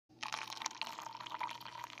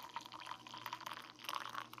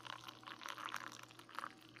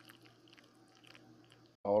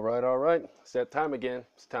right, it's that time again.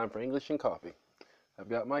 It's time for English and coffee. I've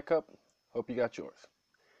got my cup. Hope you got yours.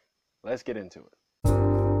 Let's get into it.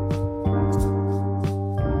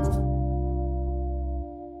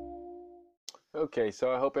 Okay,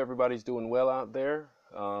 so I hope everybody's doing well out there.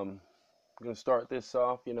 I'm going to start this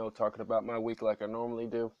off, talking about my week like I normally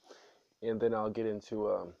do, and then I'll get into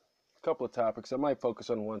a couple of topics. I might focus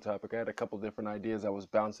on one topic. I had a couple different ideas I was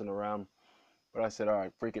bouncing around, but I said, all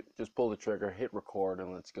right, freak it, just pull the trigger, hit record,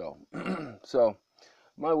 and let's go. So,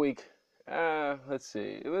 my week, let's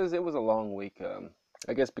see, it was a long week.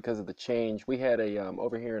 I guess because of the change, we had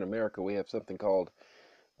over here in America, we have something called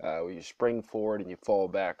where you spring forward and you fall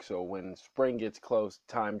back. So when spring gets close,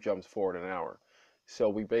 time jumps forward an hour. So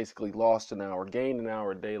we basically lost an hour, gained an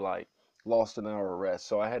hour of daylight, lost an hour of rest.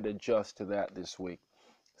 So I had to adjust to that this week.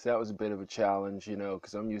 So that was a bit of a challenge,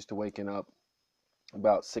 because I'm used to waking up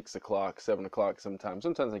about 6 o'clock, 7 o'clock sometimes.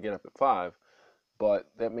 Sometimes I get up at 5, but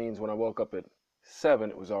that means when I woke up at 7,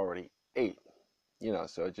 it was already 8.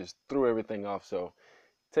 So it just threw everything off. So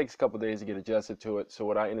it takes a couple days to get adjusted to it. So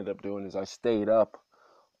what I ended up doing is I stayed up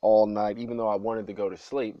all night, even though I wanted to go to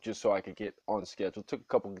sleep, just so I could get on schedule. It took a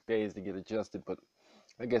couple of days to get adjusted, but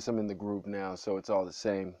I guess I'm in the groove now, so it's all the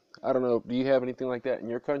same. I don't know. Do you have anything like that in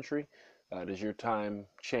your country? Does your time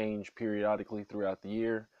change periodically throughout the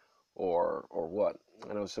year, or what?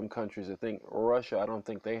 I know some countries. I think Russia. I don't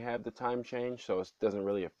think they have the time change, so it doesn't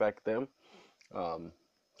really affect them. Um,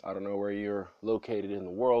 I don't know where you're located in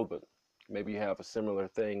the world, but maybe you have a similar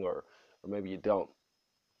thing, or maybe you don't.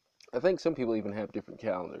 I think some people even have different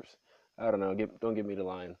calendars. I don't know. Don't get me to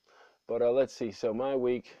line. But let's see. So my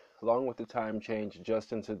week, along with the time change,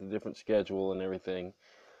 adjusting to the different schedule and everything,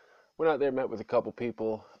 went out there, met with a couple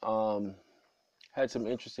people, had some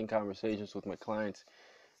interesting conversations with my clients.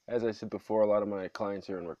 As I said before, a lot of my clients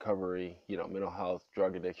are in recovery, mental health,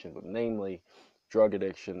 drug addiction, but namely drug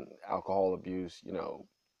addiction, alcohol abuse,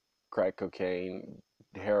 crack cocaine,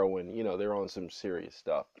 heroin, they're on some serious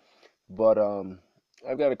stuff. But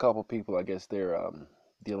I've got a couple people, I guess they're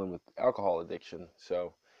dealing with alcohol addiction.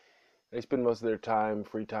 So they spend most of their time,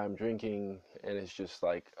 free time drinking, and it's just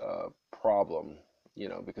like a problem,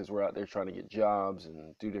 because we're out there trying to get jobs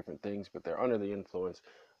and do different things, but they're under the influence.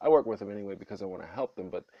 I work with them anyway because I want to help them,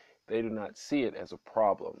 but they do not see it as a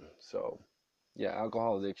problem. So yeah,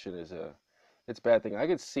 alcohol addiction it's a bad thing. I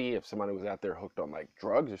could see if somebody was out there hooked on like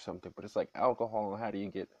drugs or something, but it's like alcohol. How do you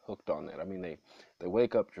get hooked on that? I mean, they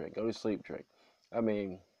wake up, drink, go to sleep, drink. I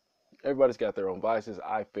mean, everybody's got their own vices.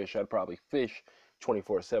 I fish. I'd probably fish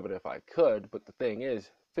 24/7 if I could, but the thing is,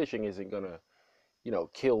 fishing isn't gonna,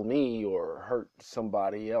 kill me or hurt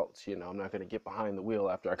somebody else. I'm not gonna get behind the wheel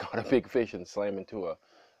after I caught a big fish and slam into a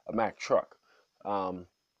Mack truck. Um,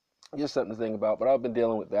 just something to think about. But I've been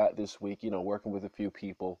dealing with that this week, working with a few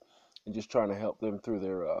people and just trying to help them through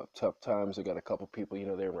their tough times. I got a couple people,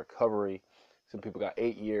 they're in recovery. Some people got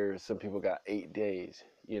 8 years, some people got 8 days,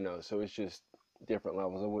 so it's just different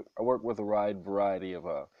levels. I work with a wide variety of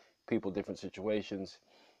people, different situations.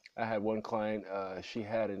 I had one client, she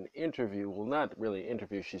had an interview. Well, not really an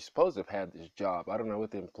interview. She's supposed to have had this job. I don't know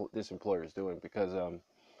what this employer is doing because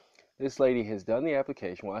this lady has done the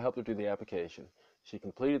application. Well, I helped her do the application. She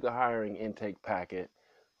completed the hiring intake packet,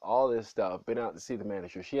 all this stuff, been out to see the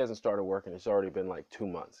manager. She hasn't started working. It's already been like 2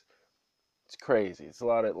 months. It's crazy. It's a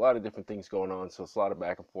lot of different things going on. So it's a lot of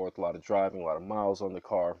back and forth, a lot of driving, a lot of miles on the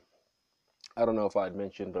car. I don't know if I'd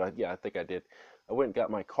mentioned, but yeah, I think I did. I went and got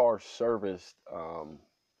my car serviced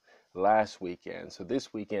last weekend. So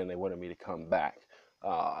this weekend they wanted me to come back.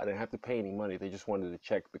 I didn't have to pay any money. They just wanted to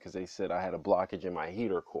check because they said I had a blockage in my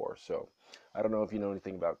heater core. So I don't know if you know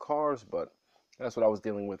anything about cars, but that's what I was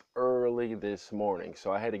dealing with early this morning.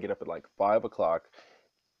 So I had to get up at like 5 o'clock,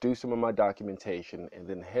 do some of my documentation, and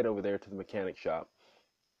then head over there to the mechanic shop,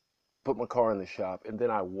 put my car in the shop, and then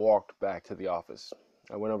I walked back to the office.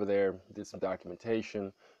 I went over there, did some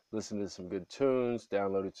documentation, listened to some good tunes,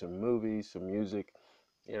 downloaded some movies, some music.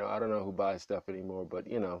 I don't know who buys stuff anymore, but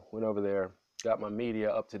went over there, got my media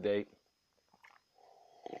up to date,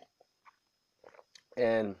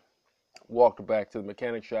 and walked back to the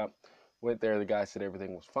mechanic shop. Went there, the guy said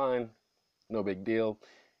everything was fine, no big deal.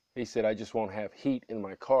 He said I just won't have heat in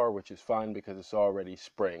my car, which is fine because it's already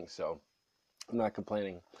spring, so I'm not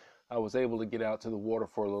complaining. I was able to get out to the water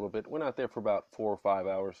for a little bit. Went out there for about 4 or 5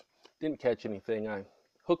 hours. Didn't catch anything. I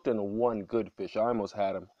hooked into one good fish. I almost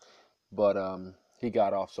had him, but he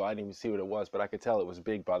got off, so I didn't even see what it was. But I could tell it was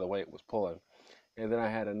big by the way it was pulling. And then I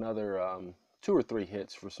had another 2 or 3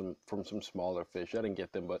 hits from some smaller fish. I didn't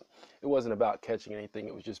get them, but it wasn't about catching anything.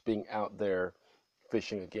 It was just being out there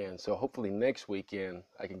fishing again. So hopefully next weekend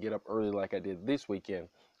I can get up early like I did this weekend.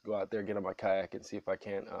 go out there, get on my kayak, and see if I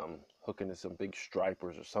can't hook into some big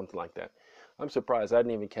stripers or something like that. I'm surprised I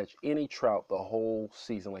didn't even catch any trout the whole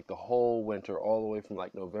season, like the whole winter, all the way from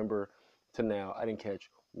like November to now. I didn't catch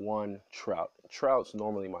one trout. Trout's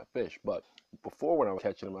normally my fish, but before when I was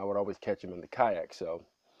catching them, I would always catch them in the kayak. So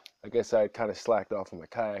I guess I kind of slacked off on my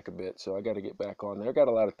kayak a bit. So I got to get back on there. I got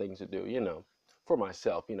a lot of things to do, for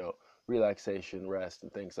myself, relaxation, rest,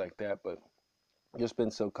 and things like that. But just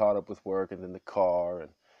been so caught up with work and then the car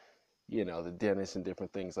and the dentist and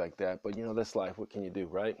different things like that. But that's life. What can you do,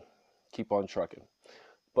 right? Keep on trucking.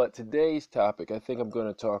 But today's topic, I think I'm going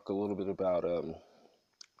to talk a little bit about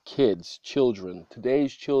kids, children,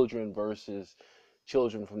 today's children versus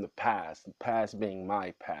children from the past being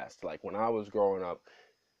my past, like when I was growing up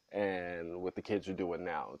and what the kids are doing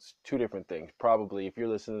now. It's two different things. Probably if you're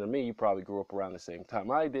listening to me, you probably grew up around the same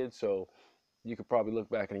time I did, so you could probably look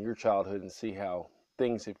back in your childhood and see how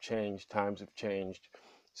things have changed, times have changed.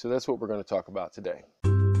 So that's what we're going to talk about today.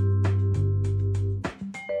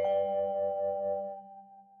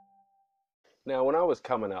 Now, when I was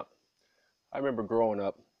coming up, I remember growing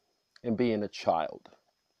up and being a child.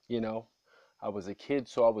 I was a kid,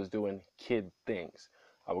 so I was doing kid things.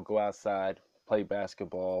 I would go outside, play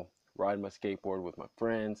basketball, ride my skateboard with my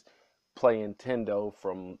friends, play Nintendo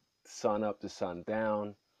from sun up to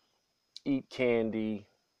sundown, eat candy,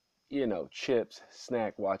 chips,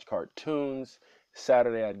 snack, watch cartoons.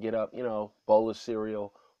 Saturday I'd get up, bowl of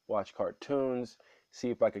cereal, watch cartoons,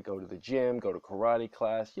 see if I could go to the gym, go to karate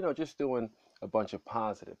class, just doing a bunch of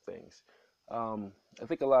positive things. I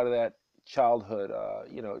think a lot of that childhood,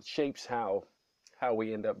 it shapes how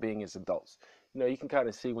we end up being as adults. You can kind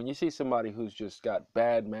of see when you see somebody who's just got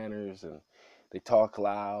bad manners and they talk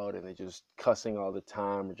loud and they're just cussing all the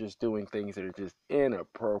time or just doing things that are just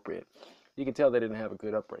inappropriate. You can tell they didn't have a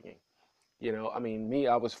good upbringing. Me,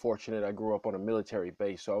 I was fortunate. I grew up on a military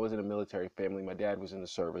base, so I was in a military family. My dad was in the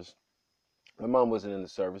service. My mom wasn't in the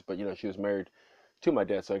service, but she was married to my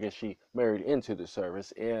dad, so I guess she married into the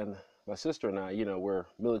service. And my sister and I, we're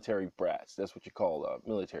military brats. That's what you call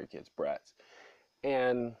military kids, brats.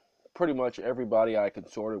 And pretty much everybody I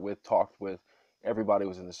consorted with, talked with, everybody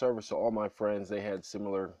was in the service. So all my friends, they had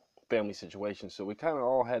similar family situations. So we kind of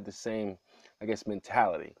all had the same, I guess,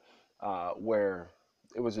 mentality, where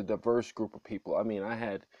it was a diverse group of people. I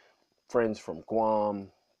had friends from Guam,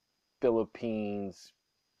 Philippines,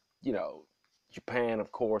 Japan,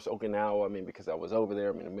 of course, Okinawa. Because I was over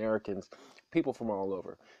there. Americans, people from all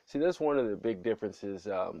over. See, that's one of the big differences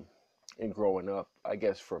in growing up, I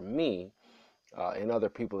guess, for me and other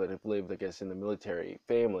people that have lived, I guess, in the military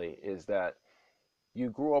family, is that you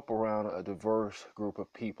grew up around a diverse group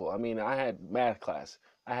of people. I had math class.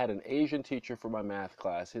 I had an Asian teacher for my math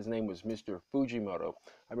class. His name was Mr. Fujimoto.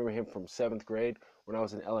 I remember him from 7th grade. When I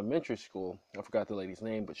was in elementary school, I forgot the lady's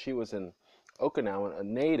name, but she was in Okinawa, a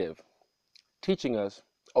native, teaching us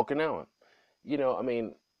Okinawan.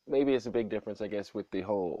 Maybe it's a big difference, I guess, with the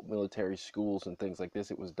whole military schools and things like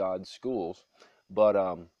this. It was Dodge schools, but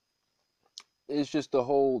it's just the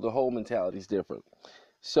whole mentality is different.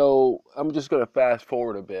 So I'm just going to fast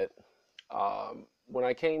forward a bit. When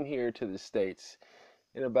I came here to the States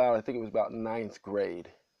in about, I think it was about 9th grade,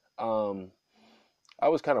 I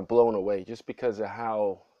was kind of blown away just because of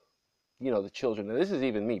how, the children, and this is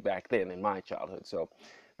even me back then in my childhood. So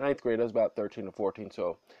 9th grade, I was about 13 or 14.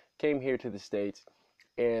 So came here to the States,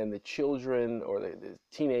 and the children or the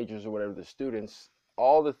teenagers or whatever, the students,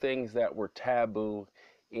 all the things that were taboo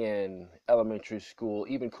in elementary school,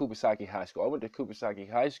 even Kubasaki High School. I went to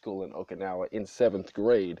Kubasaki High School in Okinawa in 7th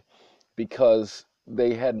grade because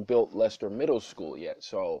they hadn't built Lester Middle School yet.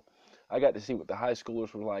 So I got to see what the high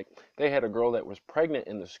schoolers were like. They had a girl that was pregnant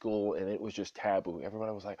in the school, and it was just taboo.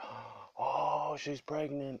 Everybody was like, oh, she's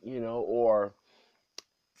pregnant, or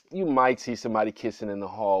you might see somebody kissing in the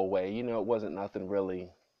hallway. It wasn't nothing really,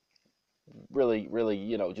 really,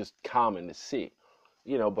 really, just common to see.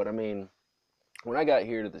 But when I got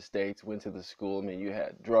here to the States, went to the school, you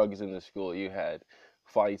had drugs in the school, you had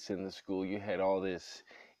fights in the school, you had all this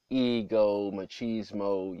ego,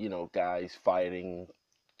 machismo, guys fighting,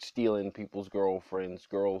 stealing people's girlfriends,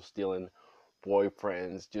 girls stealing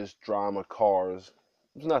boyfriends, just drama cars.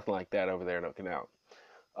 There's nothing like that over there in Okinawa.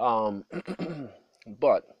 Um,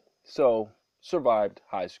 but, so, survived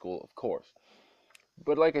high school, of course.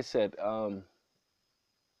 But like I said,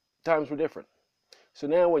 times were different. So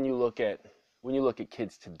now when you look at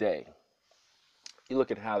kids today, you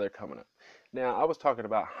look at how they're coming up. Now, I was talking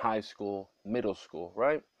about high school, middle school,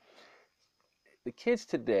 right? The kids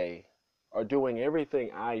today are doing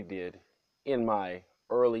everything I did in my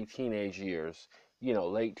early teenage years,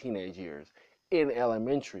 late teenage years, in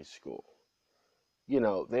elementary school.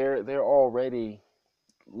 they're already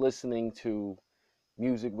listening to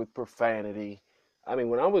music with profanity. I mean,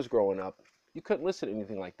 when I was growing up, you couldn't listen to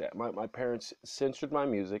anything like that. My parents censored my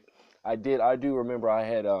music. I do remember I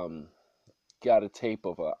had got a tape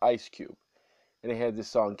of Ice Cube, and they had this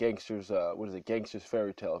song Gangsters, what is it, Gangsters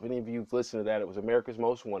Fairy Tale. If any of you've listened to that, it was America's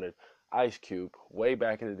Most Wanted, Ice Cube, way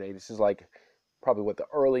back in the day. This is like probably what, the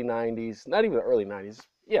early 90s, not even the early 90s,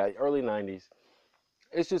 yeah, early 90s.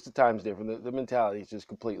 It's just the time's different. The mentality is just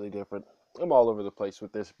completely different. I'm all over the place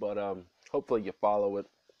with this, but hopefully you follow it.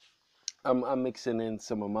 I'm mixing in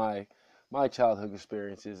some of my childhood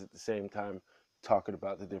experiences at the same time, talking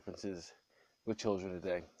about the differences with children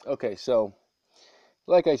today. Okay, so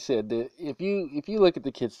like I said, if you look at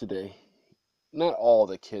the kids today, not all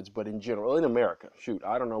the kids, but in general, in America, shoot,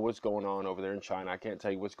 I don't know what's going on over there in China. I can't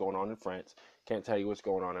tell you what's going on in France. Can't tell you what's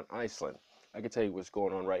going on in Iceland. I can tell you what's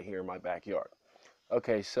going on right here in my backyard.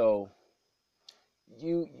 Okay, so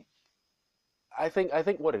you, I think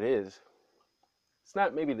what it is, it's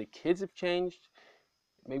not maybe the kids have changed.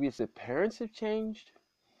 Maybe it's the parents have changed.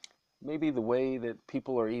 Maybe the way that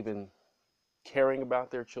people are even caring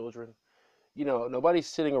about their children. Nobody's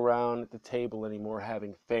sitting around at the table anymore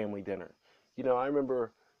having family dinner. I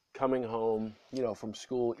remember coming home, from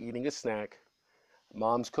school, eating a snack,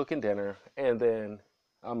 mom's cooking dinner, and then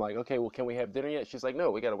I'm like, okay, well, can we have dinner yet? She's like,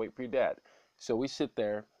 no, we got to wait for your dad. So we sit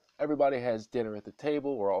there, everybody has dinner at the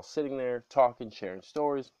table, we're all sitting there talking, sharing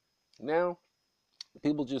stories. Now,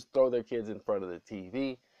 people just throw their kids in front of the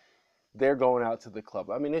TV. They're going out to the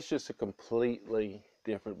club. I mean, it's just a completely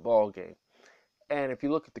different ball game. And if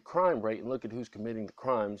you look at the crime rate and look at who's committing the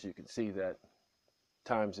crimes, you can see that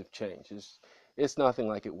times have changed. It's nothing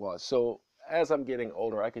like it was. So as I'm getting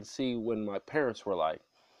older, I can see when my parents were like,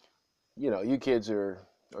 you kids are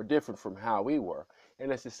different from how we were.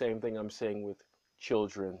 And that's the same thing I'm saying with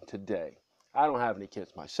children today. I don't have any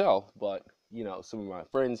kids myself, but some of my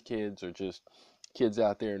friends' kids are just kids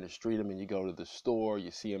out there in the street. I mean, you go to the store,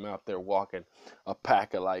 you see them out there walking a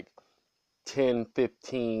pack of like 10,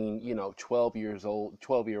 15,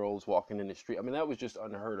 12-year-olds walking in the street. I mean, that was just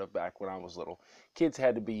unheard of back when I was little. Kids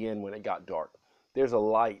had to be in when it got dark. There's a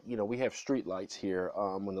light, we have street lights here.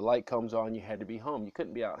 When the light comes on, you had to be home. You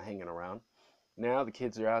couldn't be out hanging around. Now the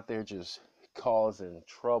kids are out there just causing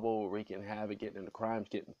trouble, wreaking havoc, getting into crimes,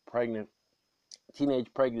 getting pregnant.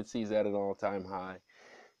 Teenage pregnancies at an all-time high.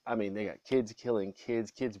 I mean, they got kids killing kids,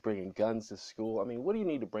 kids bringing guns to school. I mean, what do you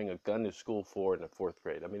need to bring a gun to school for in the fourth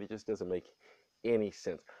grade? I mean, it just doesn't make any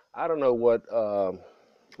sense. I don't know what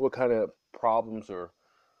kind of problems or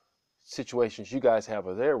situations you guys have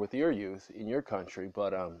over there with your youth in your country,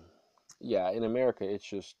 but yeah, in America, it's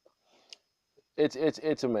just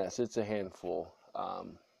it's a mess. It's a handful.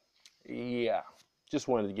 Yeah, just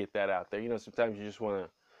wanted to get that out there. Sometimes you just want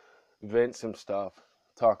to vent some stuff,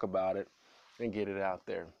 talk about it, and get it out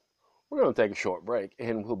there. We're going to take a short break,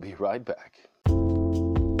 and we'll be right back.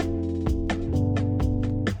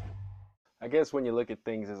 I guess when you look at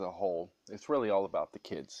things as a whole, it's really all about the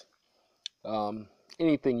kids. Um,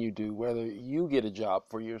 Anything you do, whether you get a job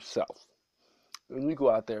for yourself, when you go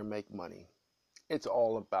out there and make money, it's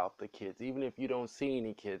all about the kids. Even if you don't see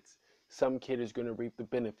any kids, some kid is going to reap the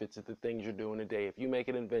benefits of the things you're doing today. If you make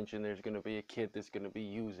an invention, there's going to be a kid that's going to be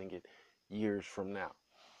using it years from now.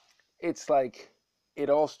 It's like it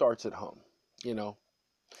all starts at home, you know.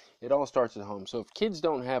 It all starts at home. So if kids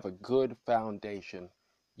don't have a good foundation,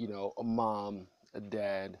 a mom, a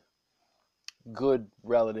dad, good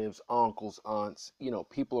relatives, uncles, aunts,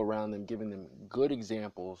 people around them giving them good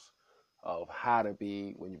examples of how to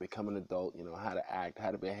be when you become an adult, how to act,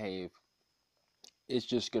 how to behave, it's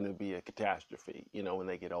just going to be a catastrophe, when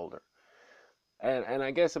they get older. And I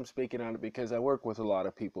guess I'm speaking on it because I work with a lot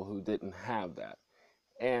of people who didn't have that.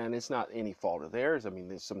 And it's not any fault of theirs. I mean,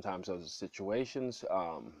 there's sometimes those situations.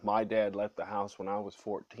 My dad left the house when I was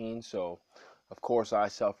 14, so of course I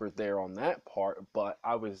suffered there on that part. But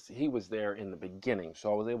he was there in the beginning,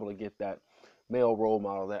 so I was able to get that male role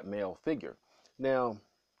model, that male figure. Now,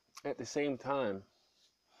 at the same time,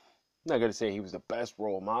 I'm not going to say he was the best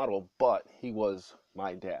role model, but he was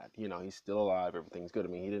my dad. He's still alive. Everything's good. I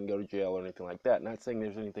mean, he didn't go to jail or anything like that. Not saying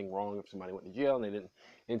there's anything wrong if somebody went to jail and they didn't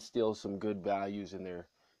instill some good values in their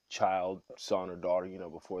child, son or daughter,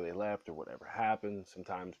 before they left or whatever happened.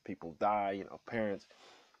 Sometimes people die, parents,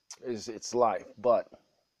 it's life. But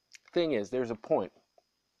thing is, there's a point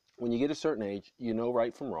when you get a certain age, you know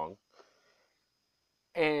right from wrong.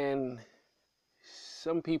 And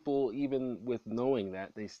some people, even with knowing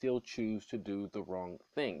that, they still choose to do the wrong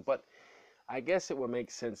thing. But I guess it would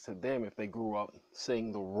make sense to them if they grew up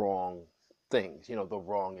saying the wrong things, the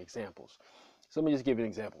wrong examples. So let me just give you an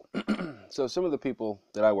example. So some of the people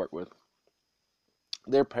that I work with,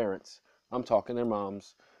 their parents, I'm talking their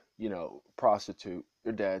moms, prostitute,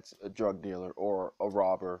 their dad's a drug dealer or a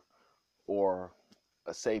robber or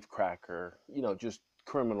a safe cracker, just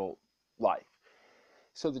criminal life.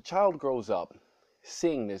 So the child grows up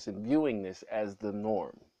seeing this and viewing this as the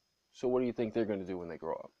norm. So what do you think they're going to do when they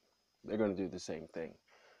grow up? They're going to do the same thing.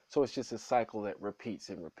 So it's just a cycle that repeats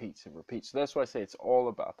and repeats and repeats. So that's why I say it's all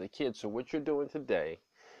about the kids. So what you're doing today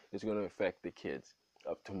is going to affect the kids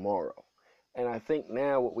of tomorrow. And I think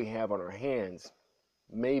now what we have on our hands,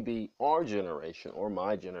 maybe our generation or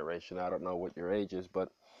my generation, I don't know what your age is, but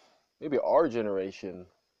maybe our generation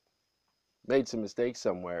made some mistakes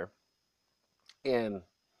somewhere and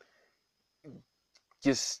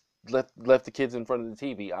just left the kids in front of the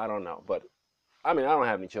TV. I don't know, but I mean, I don't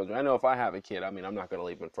have any children. I know if I have a kid, I mean, I'm not going to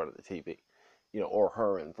leave him in front of the TV, or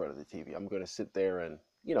her in front of the TV. I'm going to sit there and,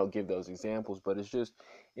 give those examples. But it's just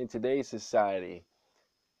in today's society,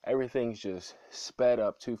 everything's just sped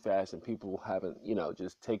up too fast, and people haven't,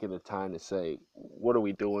 just taken the time to say, what are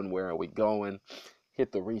we doing? Where are we going?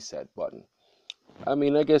 Hit the reset button. I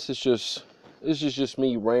mean, I guess this is just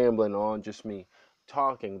me rambling on, just me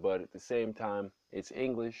talking, but at the same time, it's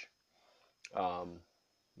English.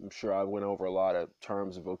 I'm sure I went over a lot of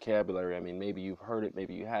terms and vocabulary. I mean, maybe you've heard it,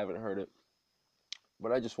 maybe you haven't heard it,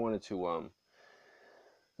 but I just wanted to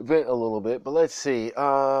vent a little bit. But let's see,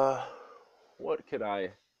 what could I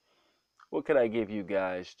give you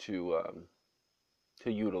guys to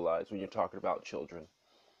utilize when you're talking about children?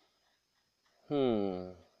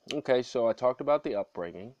 Okay, so I talked about the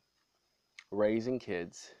upbringing, raising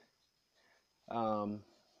kids. Do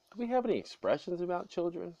we have any expressions about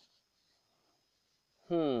children?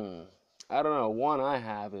 I don't know. One I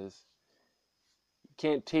have is, you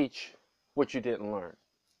can't teach what you didn't learn.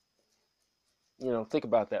 Think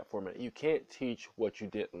about that for a minute. You can't teach what you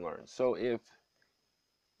didn't learn. So if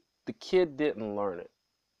the kid didn't learn it,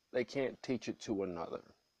 they can't teach it to another.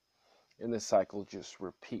 And the cycle just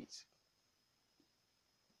repeats.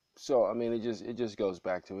 So I mean, it just goes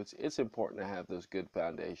back to it's important to have those good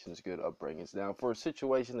foundations, good upbringings. Now, for a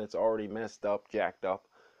situation that's already messed up, jacked up,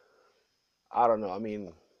 I don't know. I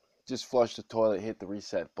mean, just flush the toilet, hit the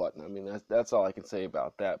reset button. I mean, that's all I can say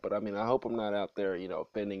about that. But I mean, I hope I'm not out there,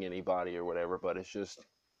 offending anybody or whatever. But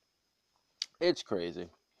it's crazy.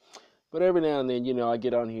 But every now and then, I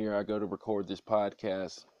get on here, I go to record this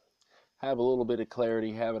podcast, have a little bit of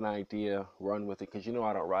clarity, have an idea, run with it, because I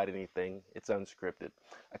don't write anything. It's unscripted.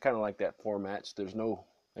 I kind of like that format. So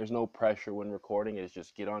there's no pressure when recording. It's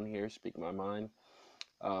just get on here, speak my mind,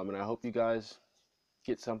 and I hope you guys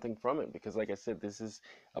get something from it, because like I said, this is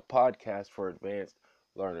a podcast for advanced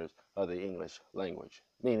learners of the English language,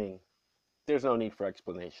 meaning there's no need for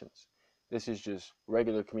explanations. This is just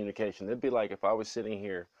regular communication. It'd be like if I was sitting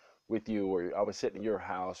here with you, or I was sitting in your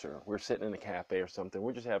house, or we're sitting in a cafe or something.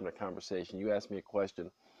 We're just having a conversation. You ask me a question.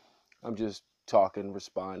 I'm just talking,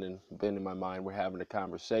 responding, bending my mind. We're having a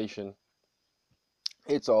conversation.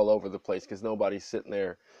 It's all over the place because nobody's sitting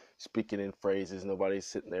there speaking in phrases. Nobody's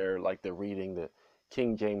sitting there like they're reading the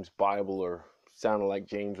King James Bible or sounding like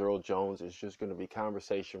James Earl Jones. It's just going to be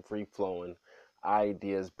conversation, free flowing,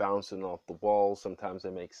 ideas bouncing off the walls. Sometimes they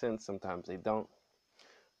make sense, sometimes they don't.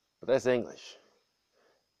 But that's English.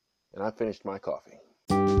 And I finished my coffee.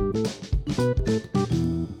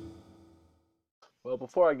 Well,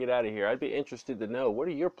 before I get out of here, I'd be interested to know, what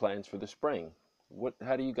are your plans for the spring?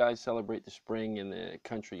 How do you guys celebrate the spring in the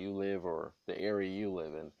country you live or the area you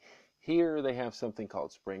live in? Here they have something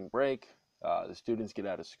called spring break. The students get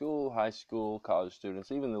out of school, high school, college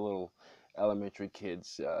students, even the little elementary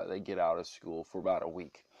kids, they get out of school for about a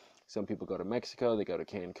week. Some people go to Mexico, they go to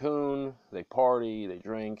Cancun, they party, they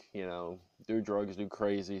drink, do drugs, do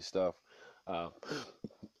crazy stuff. I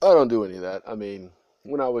don't do any of that. I mean,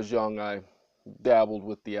 when I was young, I dabbled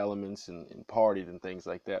with the elements and partied and things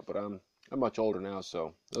like that, but I'm much older now,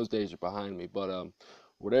 so those days are behind me. But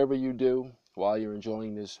whatever you do while you're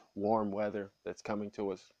enjoying this warm weather that's coming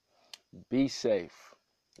to us, be safe.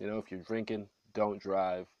 If you're drinking, don't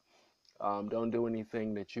drive. Don't do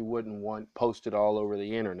anything that you wouldn't want posted all over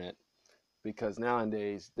the internet, because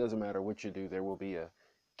nowadays, it doesn't matter what you do, there will be a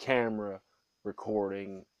camera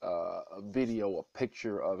recording, a video, a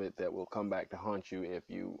picture of it that will come back to haunt you if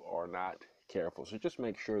you are not careful. So just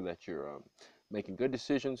make sure that you're making good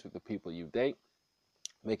decisions with the people you date,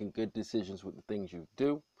 making good decisions with the things you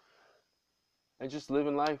do, and just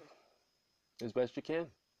living life as best you can.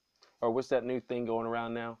 Or what's that new thing going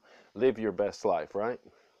around now? Live your best life, right?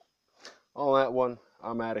 On that one,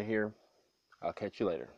 I'm out of here. I'll catch you later.